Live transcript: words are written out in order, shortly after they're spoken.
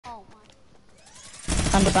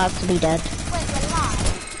And about to be dead. Wait, we're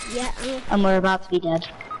live? Yeah. And we're about to be dead.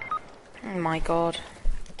 Oh my god.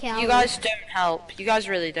 Okay, You guys don't help. You guys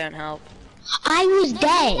really don't help. I was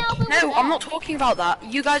dead! No, I'm not talking about that.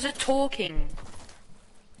 You guys are talking.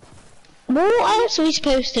 What else are we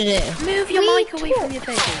supposed to do? Move your mic away from your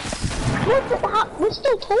face. We're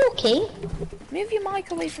still talking. Move your mic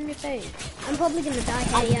away from your face. I'm probably gonna die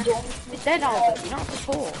here, yeah. It's dead, Albert. You don't have to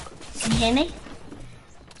talk. Can you hear me?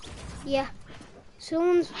 Yeah.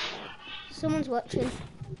 Someone's watching.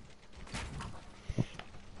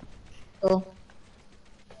 Cool.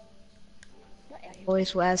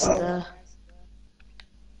 Boys, where's the...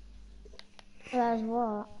 Where's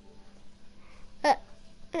what?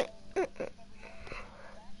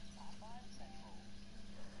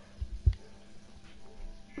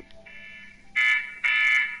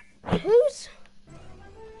 Who's?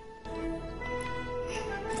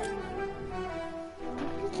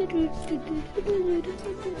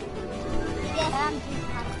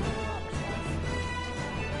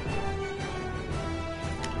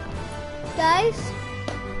 Guys?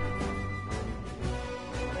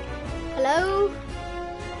 Hello?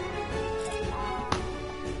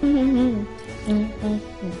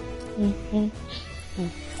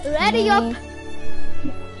 Ready up?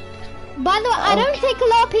 By the way, I don't think a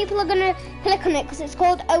lot of people are gonna click on it because it's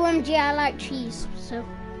called OMG I like cheese. So.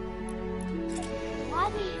 Why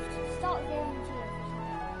do you start with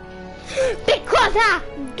OMG? Because I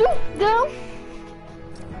don't know.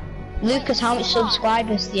 Lucas, how much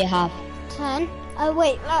subscribers do you have? 10. Oh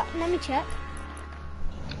wait, let me check.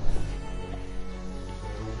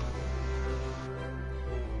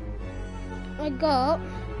 I got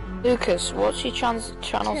Lucas, what's your channel's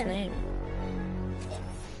name?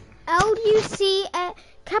 LUC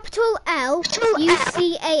capital L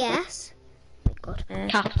UCAS. God.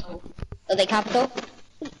 Capital. Are they capital?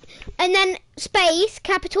 And then space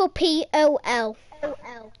capital POL.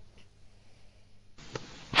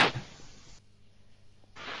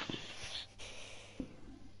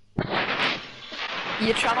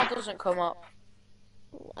 Your channel doesn't come up.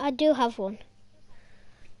 I do have one.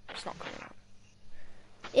 It's not coming up.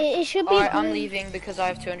 It should be. Alright, I'm leaving because I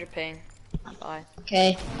have 200 ping. Bye.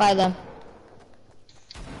 Okay, bye then.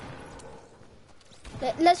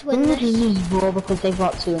 Let's win Who this. leaves Raw because they've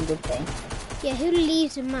got 200 ping? Yeah, who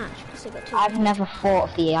leaves a match because they got 2? I've never thought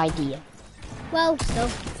of the idea. Well, still.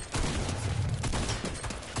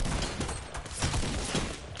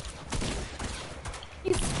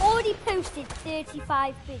 You've already posted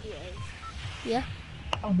 35 videos. Yeah.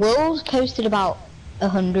 Will's posted about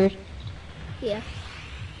 100. Yeah.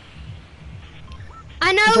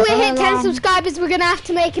 I know we hit 10 subscribers, we're gonna have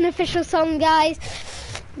to make an official song, guys.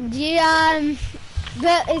 Yeah,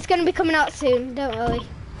 but it's gonna be coming out soon, don't worry.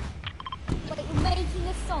 But you're making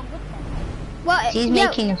a song, okay? What? He's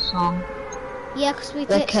making a song. Yeah, because we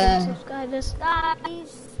Like, hit 10 subscribers.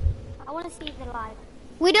 Guys, I want to see the live.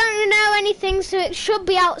 We don't know anything, so it should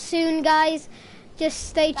be out soon, guys. Just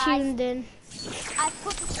stay tuned in. I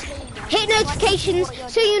put the screen on. Hit notifications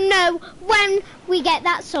so you know when we get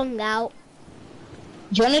that song out.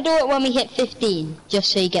 Do you want to do it when we hit 15?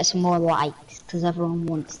 Just so you get some more likes, because everyone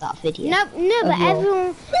wants that video. No, but Raw.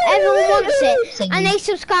 everyone wants it, Singing. and they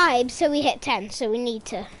subscribe, so we hit 10. So we need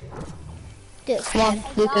to do it. Come on,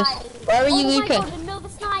 Lucas. Where are you, Oh my Lucas? god, another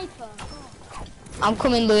sniper. I'm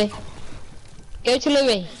coming, Louis. Go to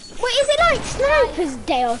Louis. Wait, is it like Sniper's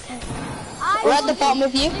Day or something? We're at the bottom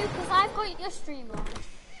of you. Lucas, I've got your stream on.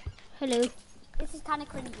 Hello. This is kind of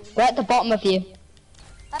cringy. We're at the bottom of you.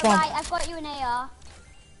 Come on. Alright, I've got you an AR.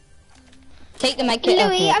 Take the med kit. Louis,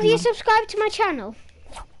 Okay, have come you on. subscribed to my channel?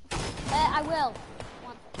 I will.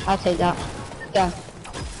 I'll take that. Go.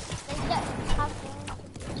 They don't have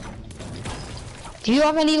Do you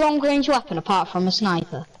have any long range weapon apart from a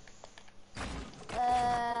sniper? I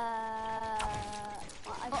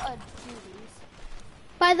got a Julius.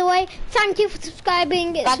 By the way, thank you for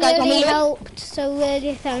subscribing. It's Bad guys on really me. helped. So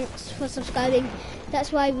really thanks for subscribing.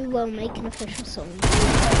 That's why we will make an official song.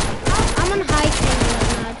 I'm on high ping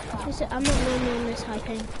right now. I'm not normally on this high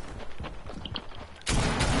ping.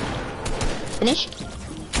 Finish.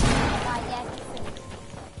 Right, yeah, he's finished.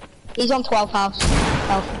 He's on 12 health.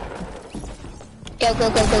 Go, go,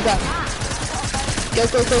 go, go, go. Go,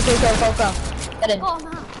 go, go, go, go, go, go. Get in. Oh,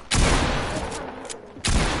 man.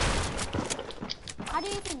 How do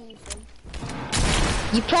you even use them?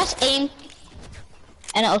 You press aim,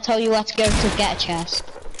 and it'll tell you where to go to get a chest.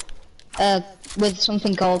 With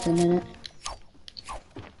something golden in it.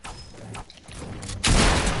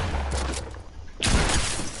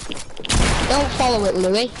 Don't follow it,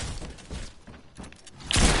 Louis.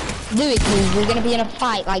 Louis, please, we're gonna be in a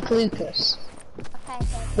fight like Lucas. Okay.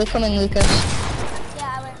 We're coming, Lucas.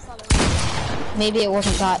 Yeah, I won't follow. Maybe it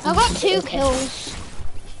wasn't that. I got easy, 2 okay. kills.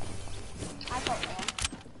 I got one.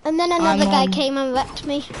 And then another guy on. came and wrecked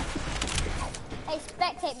me. Hey,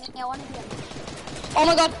 spectate me. I want to be on. Oh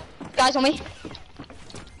my god, guys on me.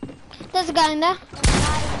 There's a guy in there.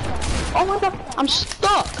 Oh my god, I'm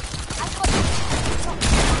stuck.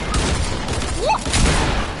 What?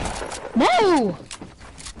 No!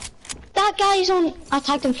 That guy's on. I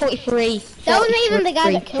tagged him 43. That wasn't even the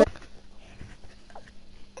guy that killed.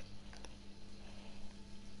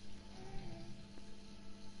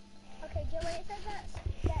 Okay, Joe, when it says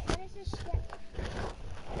that, when it says skip,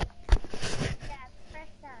 press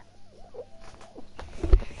that.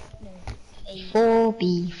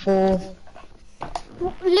 4B4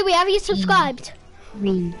 Louis, have you subscribed?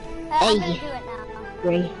 3 I'm gonna A do it now.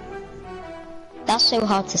 3. That's so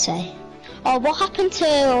hard to say. Oh, what happened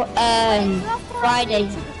to Friday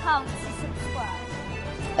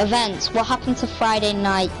events? What happened to Friday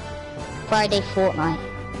night? Friday fortnight.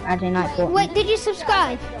 Friday night fortnight. Wait, did you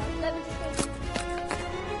subscribe?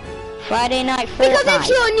 Friday night Because fortnight. if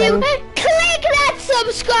you're new, click that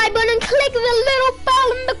subscribe button and click the little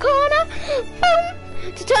bell in the corner. Boom.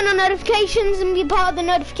 To turn on notifications and be part of the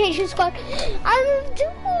notification squad. And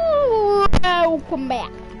welcome back.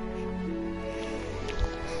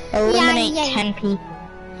 Eliminate Yeah, yeah. 10 people.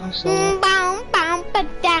 Also. Bow, bow, ba,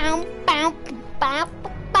 down, bow, bow,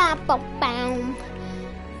 bow, bow, bow.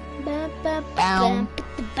 Ba, ba, Bow. ba,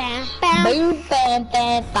 ba, bow. Boom, bam,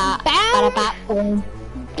 bam, ba, Bow. ba, ba, boom.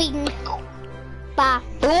 Bing, ba.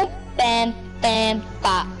 Boom, bam, bam,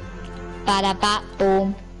 ba, ba, da, ba,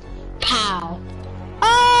 boom. Pow.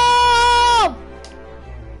 Oh!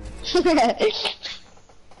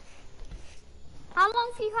 How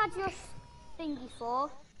long have you had your thingy for?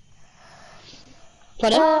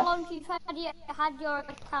 Put it. How long have you had your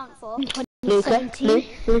account for? Luca, 17.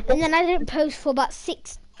 And then I didn't post for about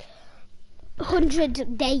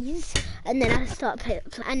 600 days. And then I started playing.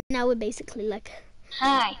 And now we're basically like...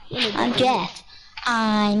 Hi, I'm Jeff.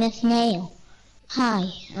 I'm a snail. Hi,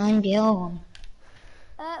 I'm Bjorn.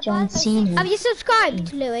 John Cena. Have you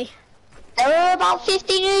subscribed, Louis? There are about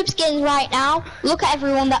 50 noob skins right now. Look at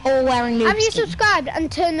everyone, they're all wearing noob Have you skins. subscribed and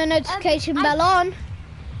turned the notification bell on?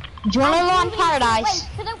 Do you want to run Paradise?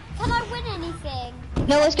 Wait, can I win anything?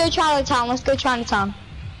 No, let's go Chinatown. Let's go Chinatown.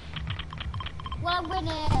 Will I win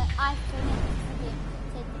it? I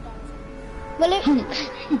Well,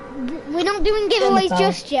 we're not doing giveaways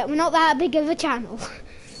just yet. We're not that big of a channel.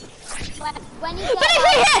 when you But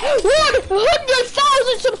if we hit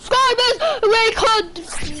 100,000 subscribers, we could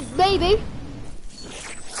maybe.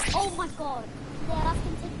 Oh my god. Yeah, that's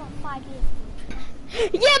gonna take about 5 years.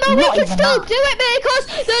 Yeah, but we Not can even still that. do it because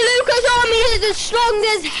the Lucas Army is as strong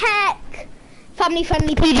as heck. Family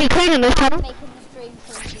friendly PG clean on this channel. Making the stream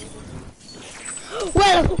for you.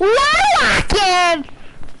 Well, again.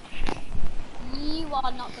 You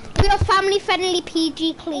are not gonna We are family friendly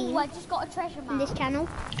PG clean Oh, I just got a treasure on map. this channel.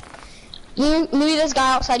 Louis, this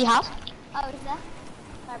guy outside your house. Oh, is there?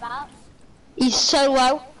 Whereabouts? He's so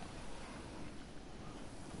low.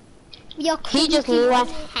 We are He just creepy as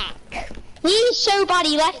left. heck. He's so bad,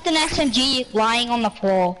 he left an SMG lying on the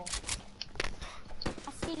floor.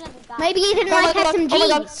 I see another guy. Maybe he didn't Oh my like God, oh my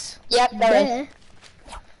God. SMGs. Yep, there is.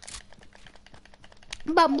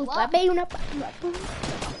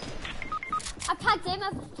 I've tagged him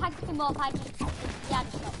up. I just yeah,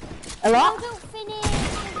 just stop. A No, lot? don't finish.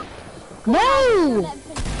 No! Let him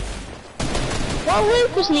finish. Well,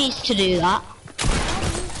 Lucas needs to do that.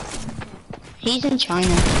 He's in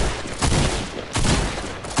China.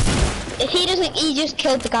 If he doesn't, he just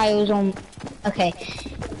killed the guy who was on... Okay.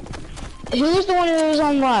 Who was the one who was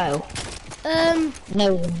on low?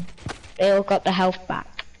 No one. They all got the health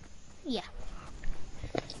back. Yeah.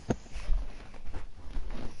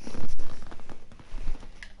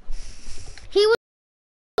 He was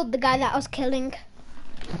the guy that I was killing.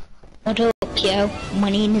 What up, yo? My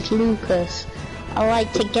name is Lucas. I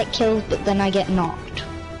like to get kills, but then I get knocked.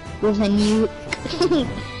 With a nuke.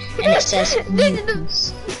 And it says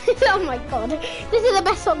Lucas. Oh my god. This is the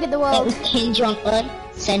best song in the It world. was King Jong-un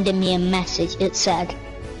sending me a message. It said,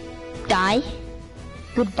 die,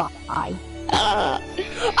 goodbye. Get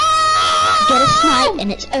a snipe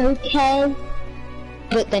and it's okay.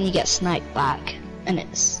 But then you get sniped back. And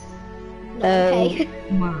it's... Okay.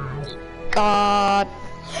 Oh my god.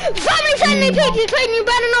 Family friendly PG clean, you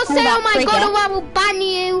better not say Hold oh up, my trigger. god or I will ban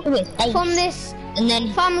you Who is Ace? from this And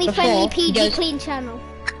then family friendly before, he PG goes, clean channel.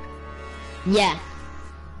 yeah.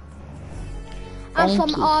 I'm Thank from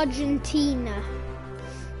you. Argentina.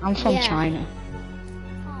 I'm from Yeah. China.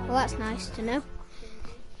 Well, that's nice to know.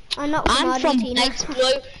 I'm not from I'm from Argentina.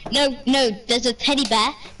 Explode. No, there's a teddy bear,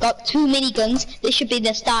 got 2 miniguns. This should be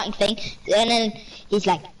the starting thing. And then he's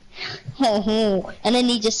like, ho ho. And then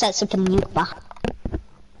he just sets up a nuke back.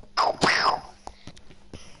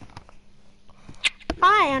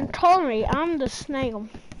 I am Tori, I'm the snail.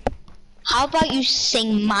 How about you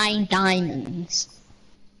sing My Diamonds?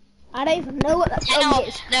 I don't even know what that 10 song hours.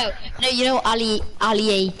 is. No, you know Ali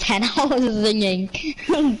 10 hours singing.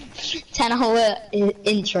 10-hour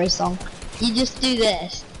intro song. You just do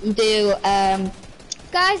this. You do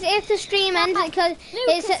Guys, if the stream ends because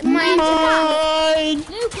Lucas, it's my internet.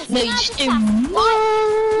 Lucas, No, can you I just just do ask, mine.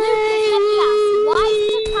 why is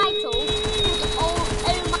the title called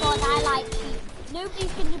oh my god, I like you?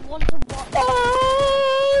 Nobody's gonna want to watch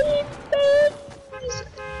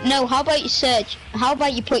No, how about you search? How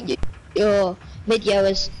about you put your video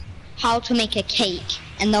as how to make a cake,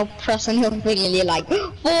 and they'll press on your thing, and you're like,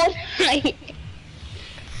 what?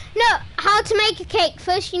 No, how to make a cake.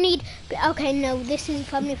 First you need, okay, no, this is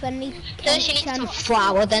family friendly. First you need some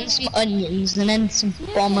flour, then some onions, and then some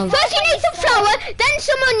bomb of... First you need some flour, then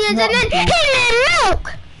some onions, and then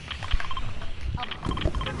milk.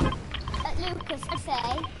 Lucas, I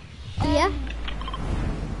say. Yeah.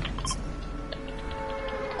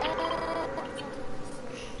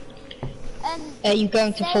 Are you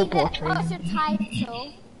going to Say football that what's your training?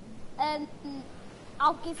 title?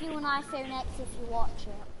 I'll give you an iPhone X if you watch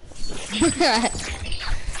it.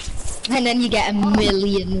 And then you get a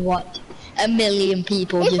million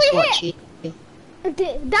people If just we watch you. I'm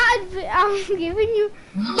giving you,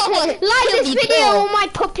 like Kill this me, video Paul. or my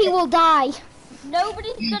puppy will die.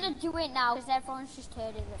 Nobody's gonna do it now because everyone's just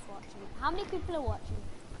heard it that's watching it. How many people are watching?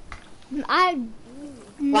 I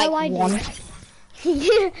no Like idea. one.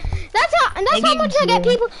 Yeah, that's how Maybe much I get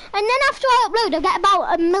zero. people, and then after I upload, I get about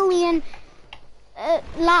 1 million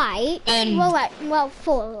likes. Well,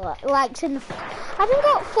 4 likes in the. I think I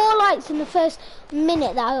got 4 likes in the first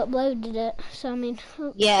minute that I uploaded it. So I mean.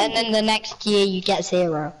 Yeah, and then the next year you get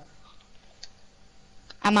 0.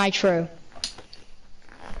 Am I true?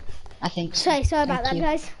 I think so. Sorry about that, Thank you.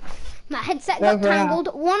 guys. My headset got Over out. tangled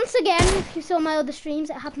once again. If you saw my other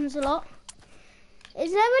streams, it happens a lot.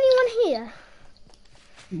 Is there anyone here?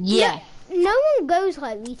 Yeah. No one goes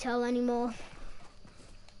like retail anymore.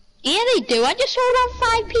 Yeah, they do. I just saw about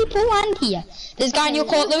 5 people land here. There's a guy in your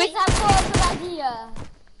court, Louis. Because I've got a good idea.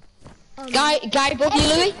 Guy above you,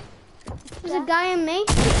 Louis. There's a guy in me.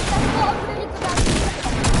 I've got a really good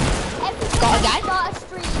idea. Every time Got a I guy? start a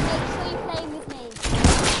stream, make sure you're playing with me.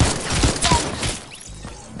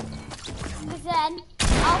 Because then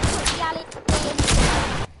I'll put the alley in.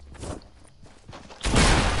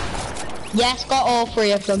 Yes, got all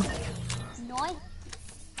 3 of them. Nice.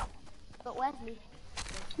 But where's Luke?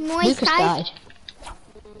 Nice, Lucas guys. died.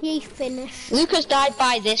 He finished. Lucas died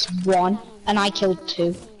by this one, and I killed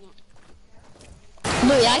 2.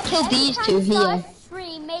 Louis, I killed these 2 Every time you here. start a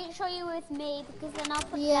stream, make sure you're with me because then I'll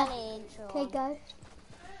put Yeah. the alley intro Okay, on. go.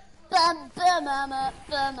 Bum, bum, mama,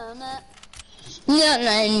 bum, mama. No.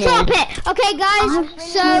 Drop it. Okay, guys.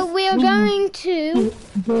 So we are going to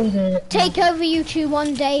take over YouTube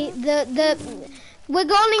one day. We're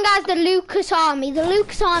calling as the Lucas Army. The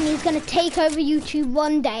Lucas Army is going to take over YouTube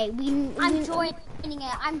one day. I'm joining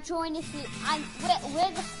it. I'm joining it.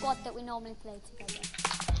 We're the squad that we normally play together.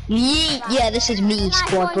 Yeah, this is me, And I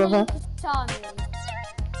squad join the brother. Lucas Army.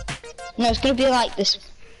 No, it's gonna be like this.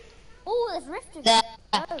 Oh, there's rifters. There.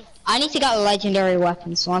 Oh. I need to get a legendary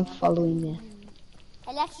weapon, so I'm following you.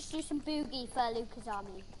 Hey, let's just do some boogie for Lucas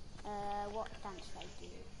Army. What dance should I do?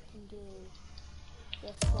 Can do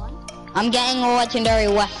this one. I'm getting a legendary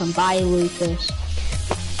weapon by Lucas. I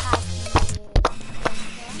can do this one.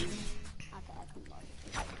 Okay, I can mod.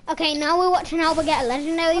 Okay, now we're watching Albert get a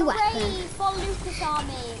legendary weapon. Hooray for Lucas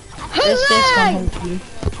Army. This Hooray! one, hopefully.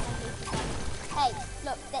 Hey,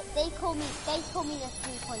 look, they call me the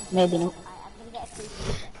 3-point. Maybe not. I'm gonna get a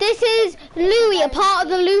 3-point. This is Louis, a part of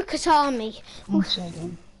the Lucas Army.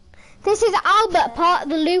 This is Albert, part of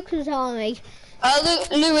the Lucas Army.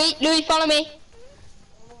 Louis, follow me.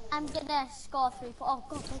 I'm gonna score 3 for. Oh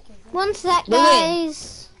god, thank you. One sec, Louis.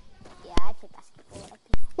 guys. Yeah, I play basketball.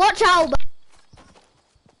 Watch Albert.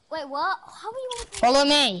 Wait, what? How are you? Follow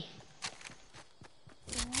me.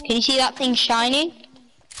 Can you see that thing shining?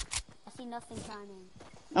 I see nothing shining.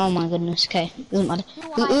 Oh my goodness, okay, doesn't matter.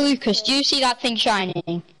 No, I- Lucas, do you see that thing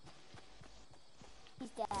shining? He's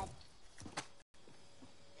dead.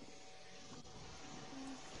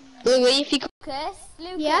 Louis, if you Lucas,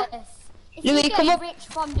 Yeah? If Louis, you get come up. rich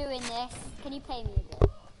from doing this, can you pay me a bit?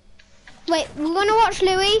 Wait, we're gonna watch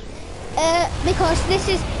Louis, because this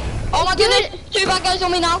is. Oh Oh my goodness, 2 bad guys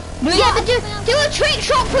on me now. Yeah, but do a trick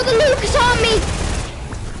shot for the Lucas army.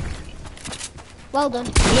 Well done.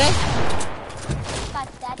 Yeah. Guy's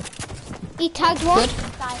dead. He tagged one. Good.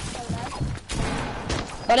 Guy's still there.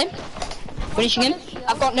 Got him. Finishing him.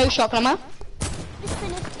 I've got no shotgun ammo. Just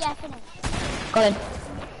finished. Yeah, finished. Got him.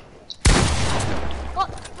 Got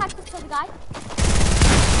tagged the other guy.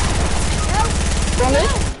 Wrong way.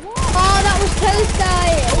 Oh, that was close,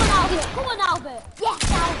 guys. Come on, Albert. Come on, Albert.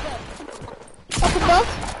 Yes, Albert. Up above.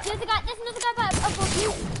 There's a guy. There's another guy above you.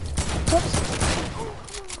 Whoops.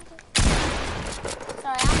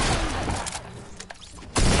 Sorry,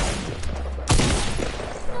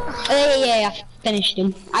 I'm Yeah, I finished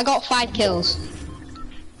him. I got 5 kills.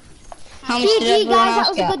 How much did GG, everyone guys. That else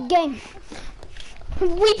was get? a good game.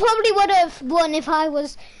 We probably would have won if I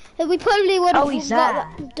was. We probably would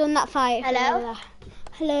have done that fight. Hello?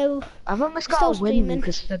 Hello. I've almost Still got a win streaming.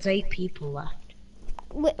 because there's 8 people left.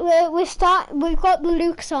 We've got the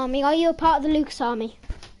Lucas army. Are you a part of the Lucas army?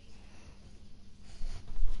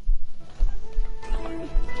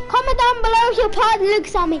 Comment down below if you're part of the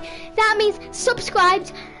Lucas army. That means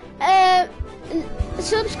subscribed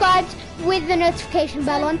with the notification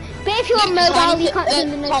bell on. But if you're on mobile, you can't turn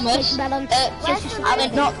the notification bell on. I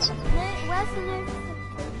did not. Where's the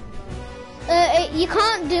notification? You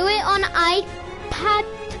can't do it on iPad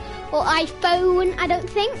or iPhone, I don't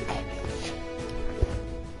think.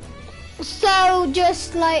 So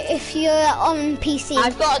just like if you're on PC,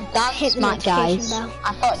 I've got a hit dance the mat, guys. notification bell.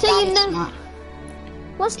 I've got a So you dance know- mat.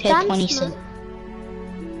 What's Tier dance 27. mat?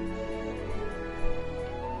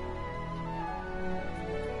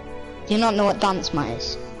 Do you not know what dance mat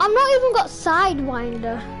is? I've not even got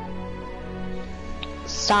Sidewinder.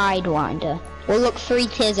 Sidewinder. Well, look 3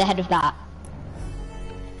 tiers ahead of that.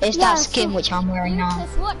 It's Yeah, that skin so- which I'm wearing now.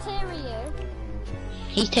 Lucas, what tier are you?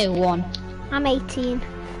 He's tier 1. I'm 18.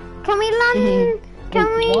 Can we land? Can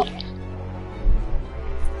we? What?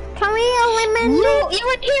 Can we eliminate? No,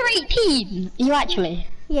 you're a tier 18. You actually?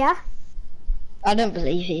 Yeah. I don't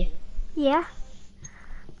believe you. Yeah.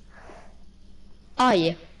 Are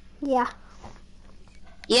you? Yeah.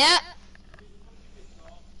 Yeah.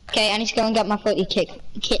 Okay, I need to go and get my 40 kit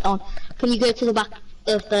on. Can you go to the back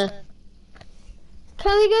of the...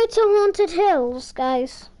 Can we go to Haunted Hills,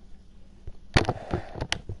 guys?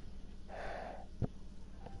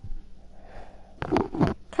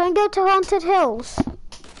 Can we go to Haunted Hills?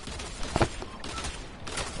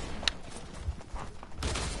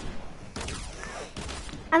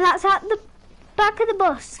 And that's at the back of the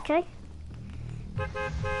bus, okay?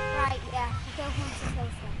 Right, yeah. Go home to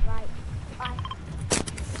those then. Right. Bye.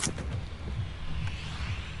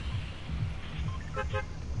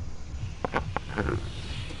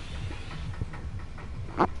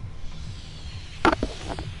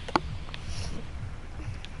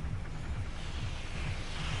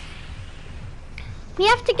 We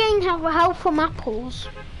have to gain health from apples.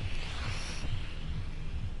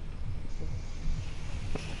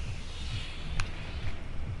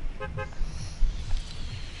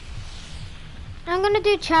 I'm gonna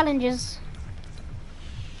do challenges.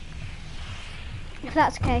 If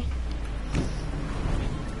that's okay.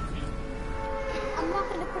 I'm not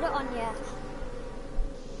going to put it on yet.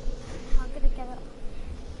 I'm going to get it.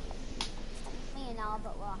 Me and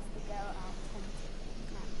Albert will have to go out.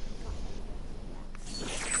 No, it's not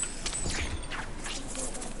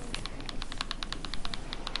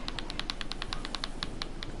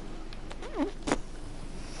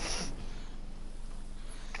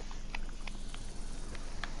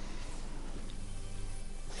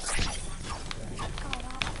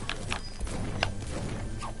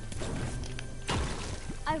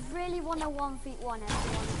I really want to 1v1 everyone on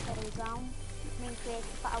the playground. Means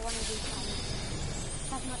creative, but I want to do challenges.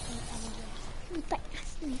 I've not done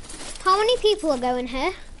challenges. How many people are going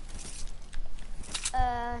here?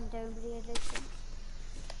 Nobody edition.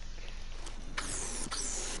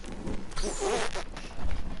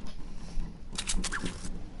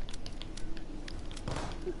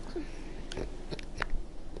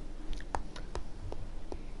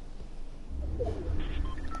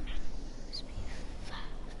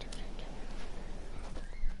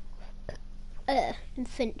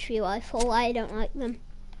 Infantry rifle. I don't like them.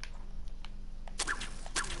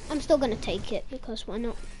 I'm still gonna take it because why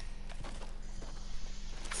not?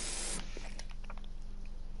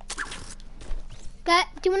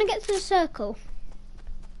 Do you want to get to the circle?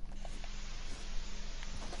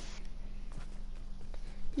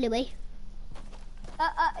 Louis,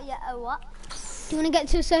 Yeah, what? do you want to get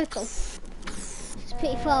to a circle? It's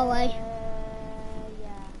pretty far away. Yeah.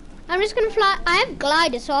 I'm just gonna fly. I have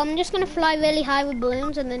glider, so I'm just gonna fly really high with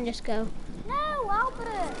balloons and then just go. No,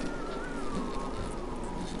 Albert!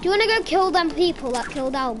 Do you want to go kill them people that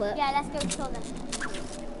killed Albert? Yeah, let's go kill them.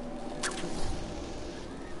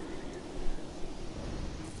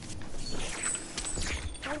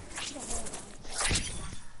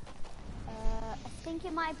 I think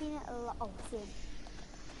it might have been a lot. Oh, see him.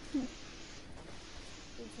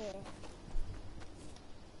 He's here.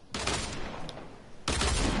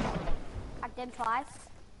 Hacked him twice.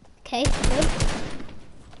 Okay, good.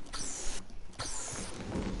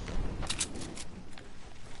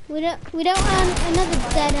 We don't want another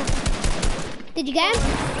dead end. Did you get him?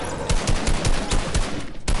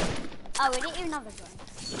 Oh, we didn't even have a gun.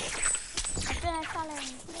 I've been a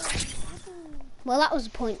challenge. Well, that was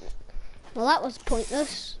pointless.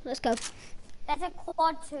 Let's go. There's a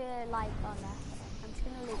quad to like on there. I'm just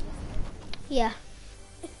gonna leave this. Yeah.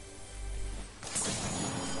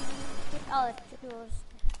 Oh, it's yours.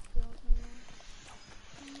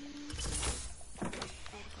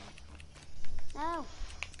 No.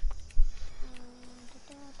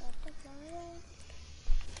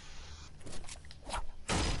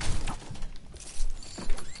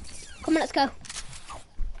 Come on, let's go.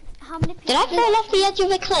 How many people? Did I fall off the edge of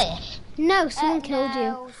a cliff? No, someone killed you.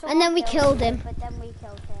 No, And then we killed him. But then we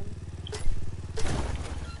killed him.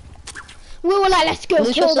 We were like, let's go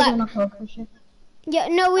Lucas kill is that. on a focus. Yeah,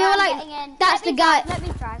 no, we were I'm like, getting in. that's the guy. Let me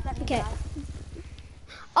drive. Okay. Drive.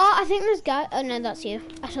 Oh, I think this guy. Oh no, that's you.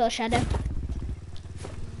 I saw a shadow.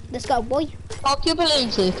 Let's go, boy. Pop your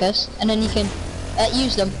balloons, Lucas, and then you can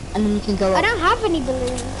use them, and then you can go I up. don't have any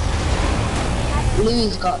balloons.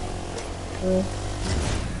 Louis got.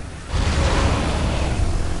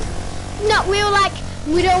 No, we were like,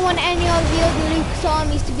 we don't want any of the other Lucas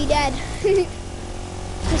armies to be dead. We're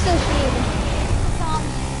still shooting.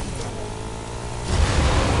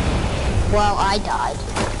 Well, I died.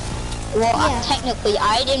 Well, Yeah. technically,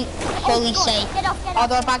 I didn't fully God, say. Get off, Oh,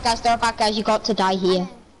 there are bad guys. You got to die here.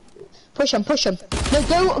 Push him. No,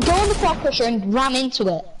 go on the quad pusher and ram into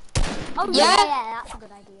it. Oh Yeah? yeah, that's a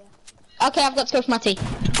good idea. Okay, I've got to go for my tea. Get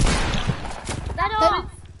off.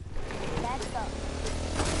 Let's go.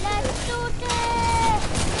 Let's do this.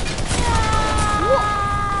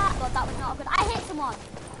 Yeah. God, that was not good. I hit someone.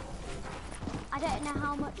 I don't know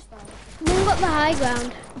how much though. We've got the high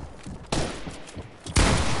ground.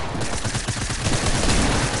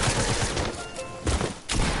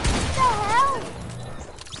 What the hell?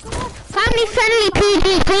 Family friendly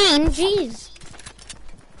PvP, jeez.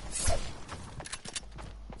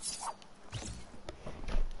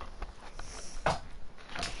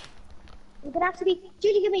 We're gonna have to be.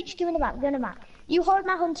 Judy, give me the map. Give me the map. You hold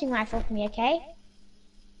my hunting rifle for me, okay?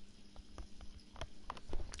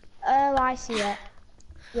 Oh, I see it.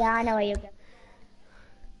 Yeah, I know where you're going.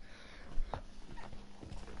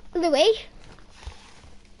 Louis,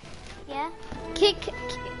 Yeah.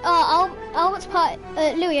 Albert's part.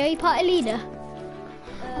 Louis, are you party leader?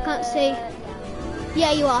 I can't see.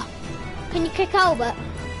 Yeah, you are. Can you kick Albert?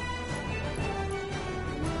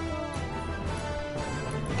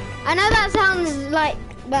 I know that sounds like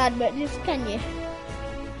bad, but just can you?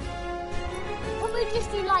 Can we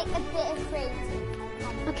just do like a bit of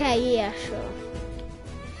creative? Okay, yeah, sure.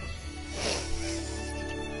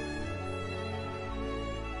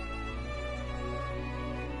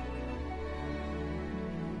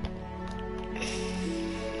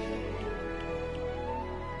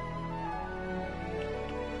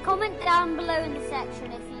 Comment down below in the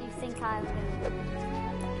section if you think I'm good.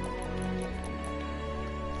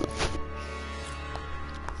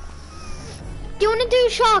 Do you want to do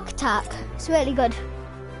Shark Attack? It's really good.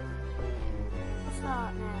 What's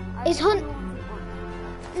that now? It's hunt.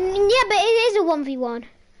 Yeah, but it is a 1v1.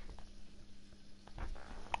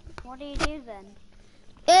 What do you do then?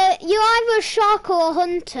 You're either a shark or a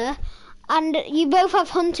hunter, and you both have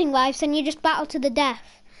hunting rifles, and you just battle to the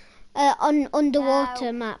death on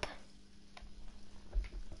underwater map.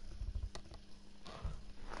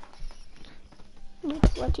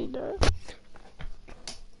 What do you do?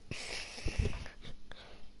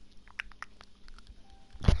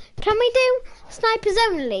 Can we do snipers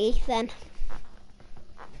only then?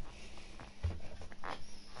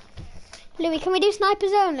 Louis, can we do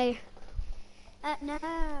snipers only?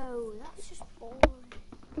 No, that's just boring.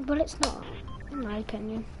 Well, it's not, in my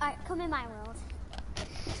opinion. Alright, come in my world.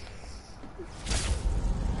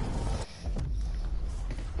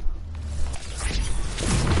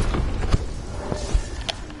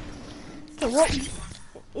 Okay, what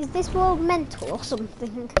is this world mental or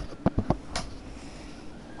something?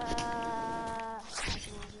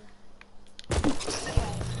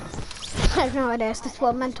 I have no idea. Is this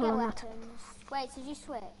world mental or not? Wait, did you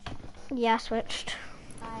switch? Yeah, I switched.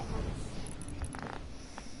 Right, nice.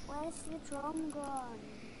 Where's the drum gun?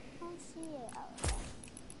 can't see it out there.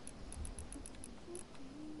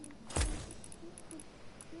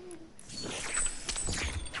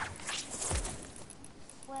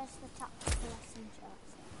 Where's the tactical lesson shot?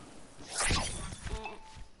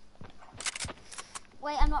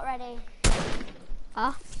 Wait, I'm not ready.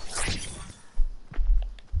 Ah.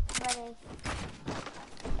 I'm ready.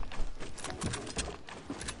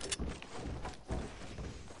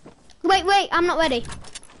 Wait, I'm not ready.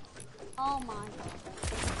 Oh my god.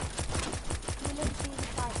 You literally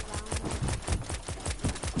fight around.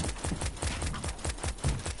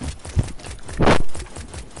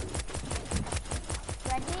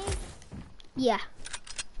 Ready? Yeah.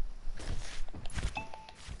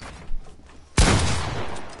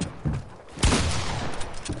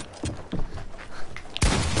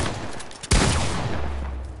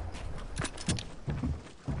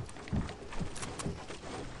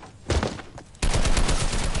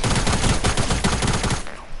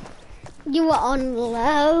 You were on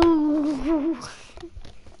low.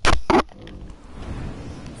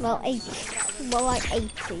 Well, 80. Well, like 80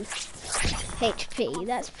 HP.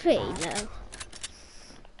 That's pretty low.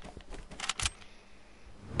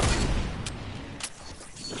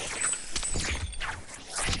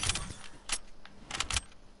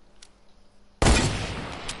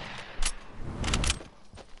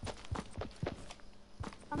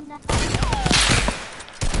 I'm not.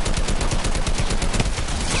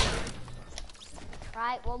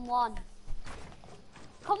 Right, 1-1.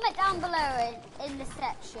 Comment down below in the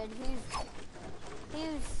section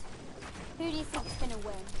who do you think's gonna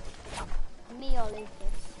win? Me or Lucas?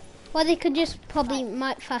 Well, they could just probably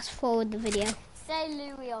might fast forward the video. Say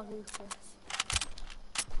Louis or Lucas.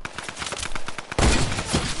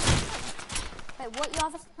 Wait, what? You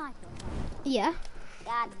have a sniper? Yeah.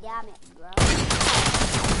 God damn it, bro.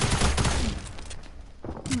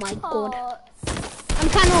 Oh my god. Oh, I'm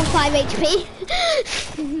kind of on 5 HP.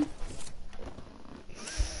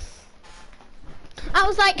 I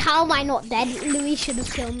was like, how am I not dead? Louis should have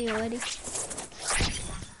killed me already. wait,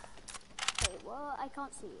 what? I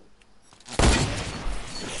can't see you.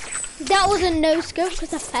 That was a no scope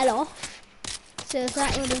because I fell off. So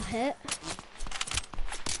that would have hit.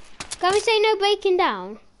 Can we say no breaking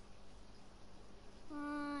down?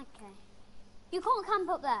 Okay. You can't camp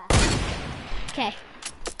up there. Okay.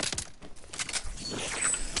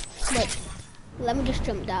 Wait. Let me just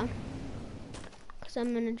jump down. Because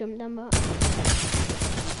I'm going to jump down. But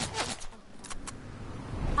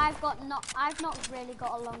I've not really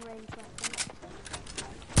got a long range weapon.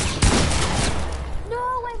 No,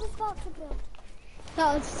 I was about to build.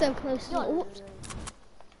 that was so close. You're Oops. low.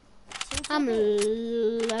 I'm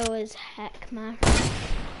low as heck, man.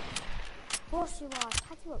 Of course you are.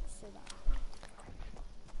 How do you up so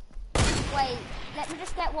that? Wait, let me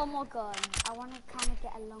just get one more gun. I want to kind of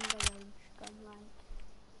get a longer range gun, like.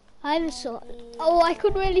 I have a sword. Oh, I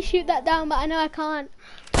could really shoot that down, but I know I can't.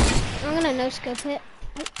 I'm gonna no scope it.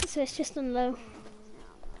 So it's just on low.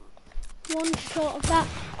 One shot of that.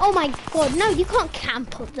 Oh my god, no, you can't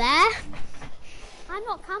camp up there. I'm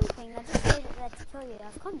not camping. I just stayed up there to kill you.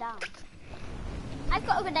 I've come down. I've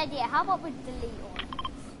got a good idea. How about we delete all of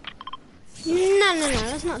this? No,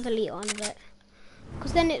 let's not delete all of it.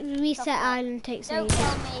 Because then it reset Okay. island takes Don't ages.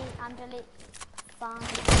 kill me. I'm delete. Fine.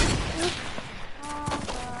 Oh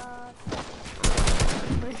god.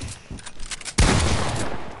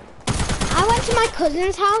 I went to my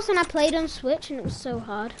cousin's house and I played on Switch and it was so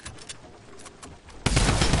hard.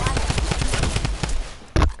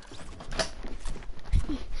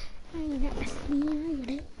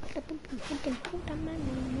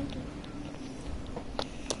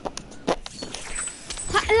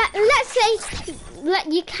 Let's say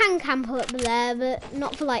you can camp up there, but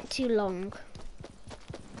not for like too long.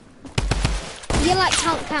 You like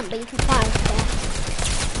can't camp, but you can fire there.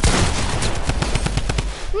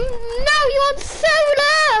 No, you're on so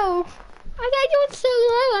low. I got you on so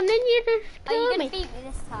low, and then you just Are you kill gonna me. beat me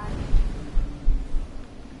this time?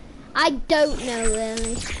 I don't know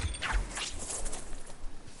really.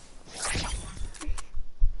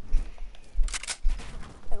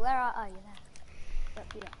 Wait, where are you there?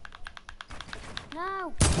 Up here.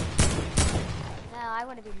 No! No, I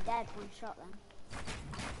would have been dead one shot then.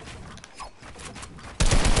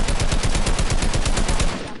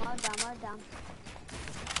 Down.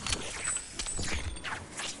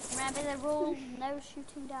 Remember the rule, no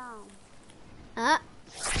shooting down. That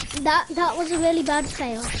was a really bad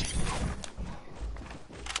fail.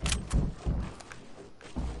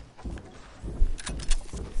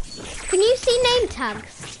 Can you see name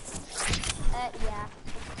tags? Yeah.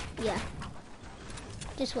 Yeah.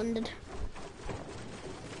 Just wondered.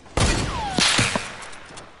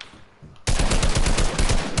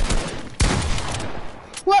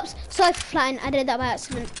 Whoops, sorry for flying. I did that by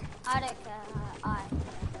accident. I don't care.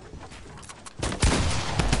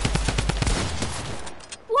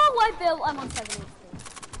 Whoa, I built. I'm on 7 HP.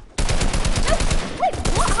 No, wait,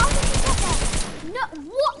 what? How did you get there? No,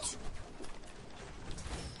 what?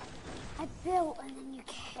 I built and then you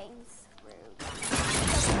came through.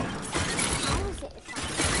 How is it if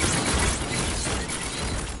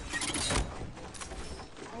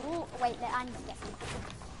Oh, wait, I need to get some.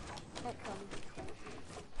 Don't kill me.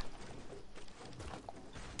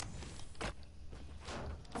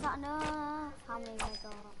 Is that enough? How many have I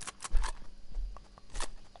got?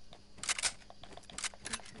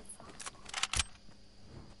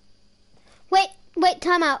 Wait,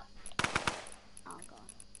 time out. Oh god.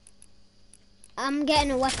 I'm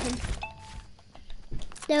getting a weapon.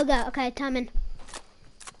 There we go. Okay, time in.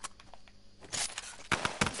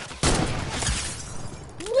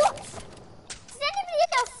 What? Did anybody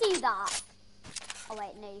else see that? Oh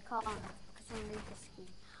wait, no, you can't because I moved the screen.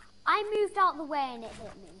 I moved out the way and it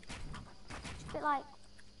hit me. It's a bit like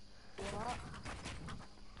what?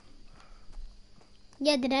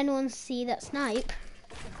 Yeah, did anyone see that snipe?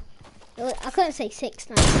 I couldn't say 6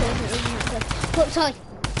 snipes. So it wasn't even that good. Oh, sorry.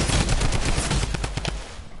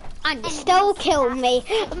 And it still killed me.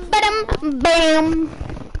 Bam.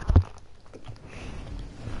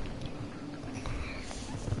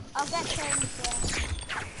 I'll get things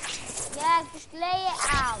here. Yeah, just lay it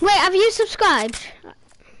out. Wait, have you subscribed?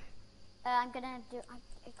 I'm gonna do. I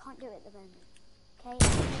can't do it at the moment. Okay. I'm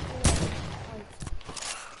gonna do it.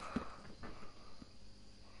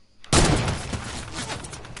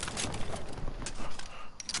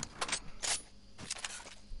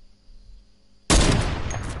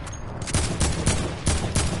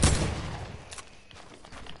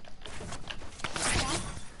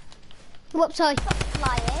 Whoops, sorry. Stop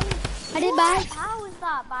flying. I did bad. How was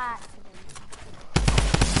that by accident?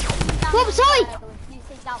 Whoops, sorry. You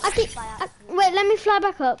think that was by accident? Wait, let me fly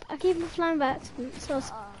back up. I keep flying back.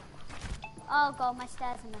 Oh god, my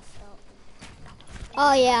stairs are messed up.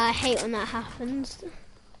 Oh yeah, I hate when that happens.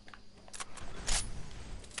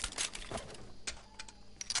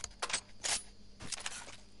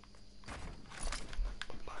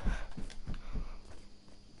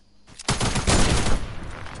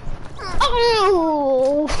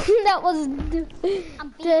 Oh, that was. I'm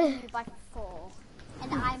beating you by 4,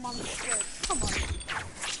 and I'm on 6. Come on.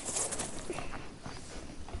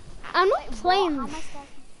 I'm not playing. How am I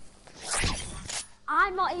starting?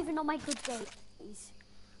 I'm not even on my good days.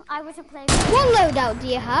 I wasn't playing. What loadout do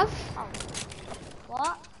you have? Oh.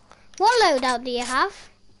 What? What loadout do you have?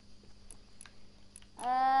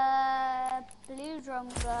 Blue drum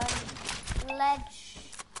gun, ledge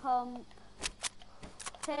pump,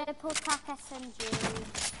 purple tack SMG,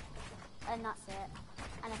 and that's it.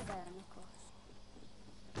 And a thermal, of course.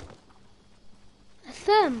 A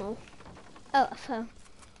thermal? Oh, a phone.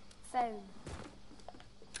 Phone.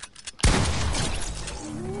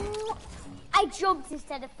 I jumped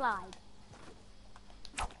instead of flied.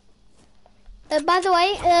 By the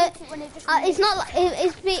way, it's not.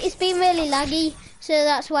 It's been really laggy, so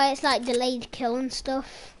that's why it's like delayed kill and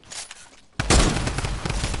stuff.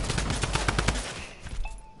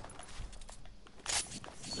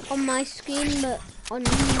 On my screen, but on you.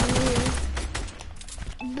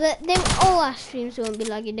 But all our streams won't be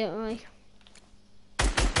laggy, don't worry.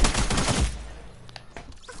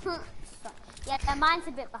 Yeah, mine's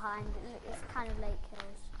a bit behind. It's kind of late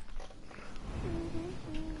kills.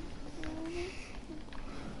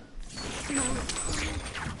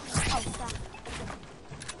 Oh, damn.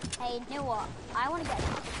 Hey, you know what? I want to get that.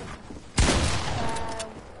 So,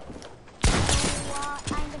 what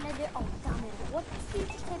I'm gonna do? Oh, damn it! What did you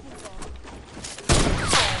just hit me for?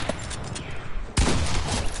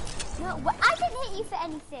 No, I didn't hit you for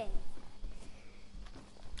anything.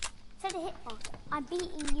 Said a hit mark. I'm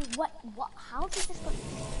beating you. What? How did this go?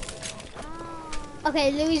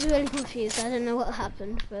 Okay, Louis is really confused. I don't know what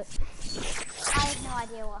happened, but I have no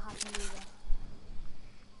idea what happened either.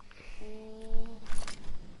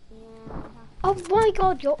 Yeah. oh my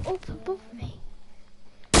God, you're up above me.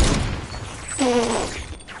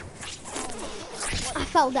 I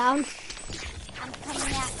fell down. I'm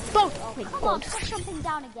coming at you. Oh, Oh, my come God. on, stop jumping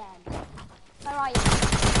down again. Where are you?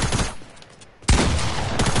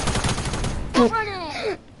 Stop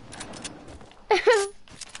running!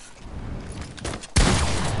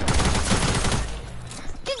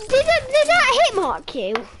 Did that hit mark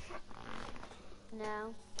you?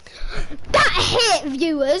 No. That hit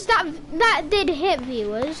viewers. That did hit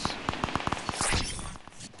viewers.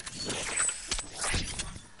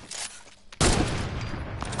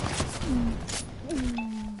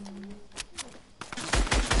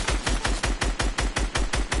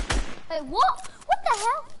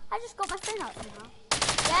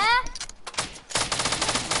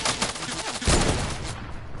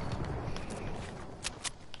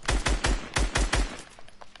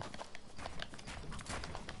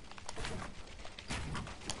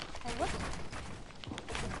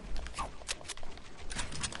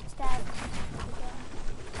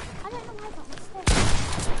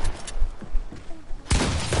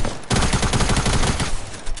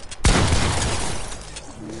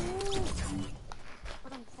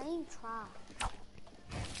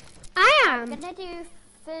 do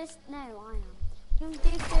first? No, I am. You want to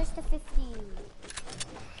do first to 15?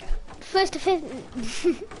 First to 15.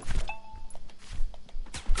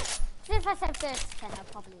 If I said first to 10, I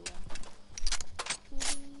probably will.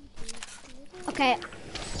 Okay.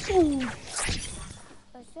 Ooh.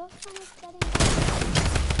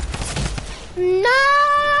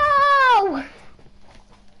 No!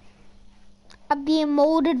 I'm being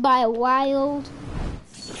molded by a wild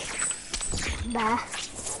bear.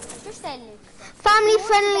 Just say Lucas. Family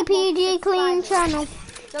friendly PG clean channel.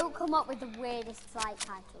 Don't come up with the weirdest like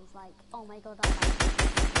titles like, oh my god, I like it.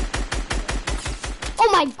 Oh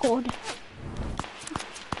my god.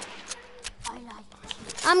 I like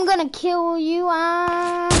it. I'm gonna kill you.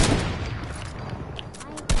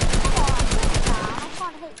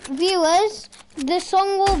 Viewers, the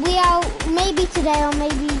song will be out maybe today or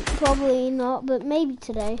maybe probably not, but maybe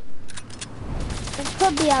today. It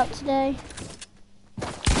could be out today.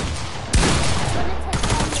 It's gonna take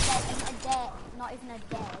longer than a day, not even a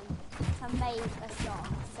day, to make a song,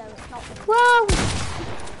 so it's not gonna Well,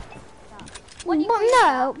 What do you but think?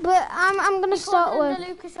 no, but I'm gonna start Call it with. the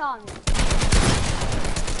Lucas Army.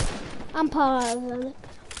 I'm part of it.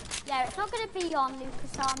 Yeah, it's not gonna be on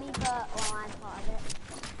Lucas Army, but well, I'm part of it.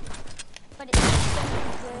 But it's gonna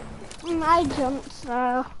be good. I jumped,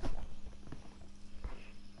 so.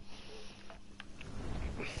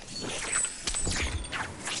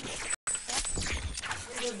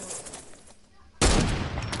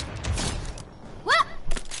 What?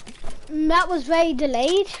 That was very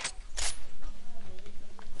delayed.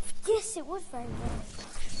 Yes, it was very good.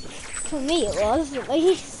 For me, it was at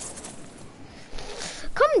least.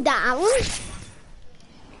 Come down.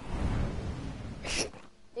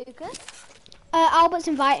 Lucas? Albert's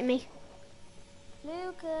inviting me.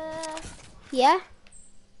 Lucas? Yeah?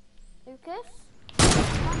 Lucas?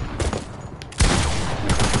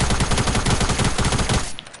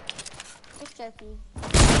 Just joking.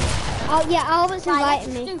 Oh yeah, Albert's Right,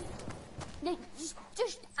 inviting me.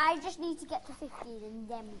 I just need to get to 15 and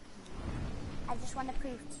then we can. I just want to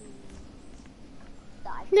prove to you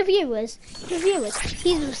that I The viewers,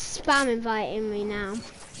 he's spam inviting me now.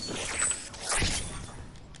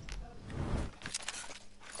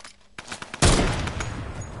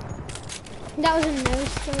 That was a no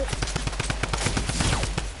scope.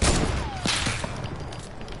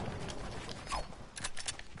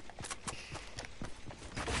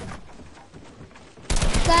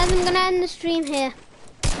 Guys, I'm gonna end the stream here.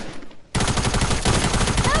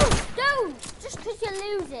 No! Just because you're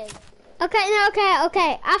losing. Okay, no,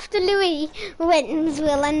 okay. After Louis wins,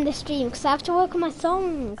 we'll end the stream because I have to work on my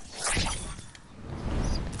songs.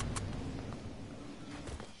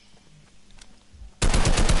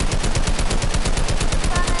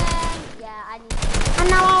 Yeah, I need And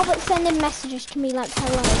now Albert's sending messages to me like,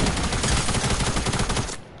 hello.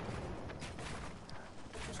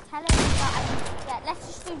 just tell him that I need to get. Let's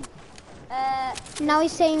just do. Now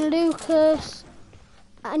he's saying Lucas,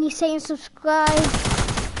 and he's saying subscribe.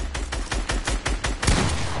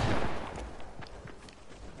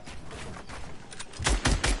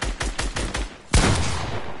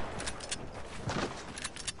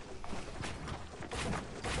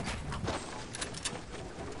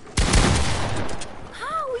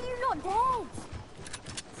 How are you not dead?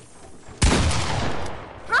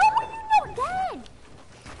 How are you not dead?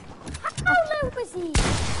 How low was he?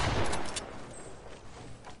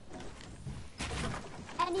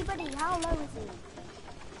 Anybody, how low is he?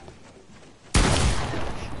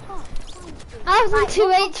 Oh, I was on right, 2 one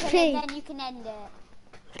more kill HP. and then you can end it.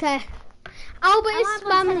 Okay. Albert I'm is on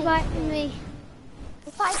spam 10 inviting me.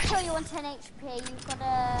 If I kill you on 10 HP, you've got to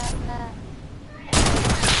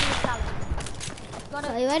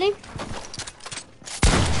Are you ready?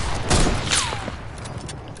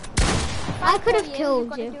 I could have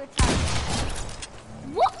killed you.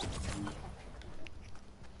 What?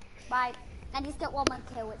 Right, I just get one more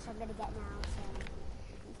kill, which I'm gonna get now.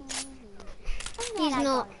 So. He's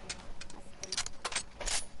not.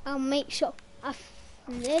 I'll make sure. I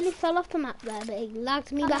nearly fell off the map there, but he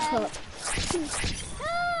lagged me back up.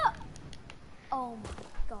 Ah! Oh my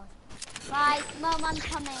god. Right, Mum, I'm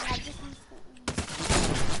coming. I just need to...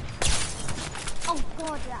 Oh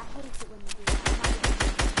god, I hate it when you do that.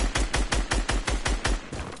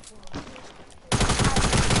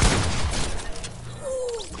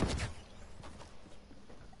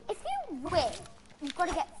 If you win, you've got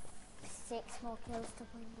to get 6 more kills to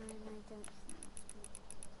win. I don't.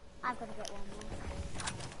 I've got to get 1 more.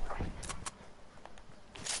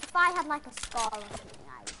 If I had like a scar or something,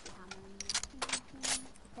 I would be hammering you.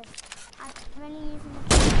 Because I'm really using the...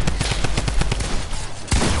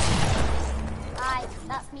 Right,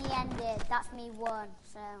 that's me ended. That's me won.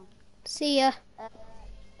 So. See ya. Uh,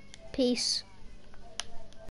 Peace.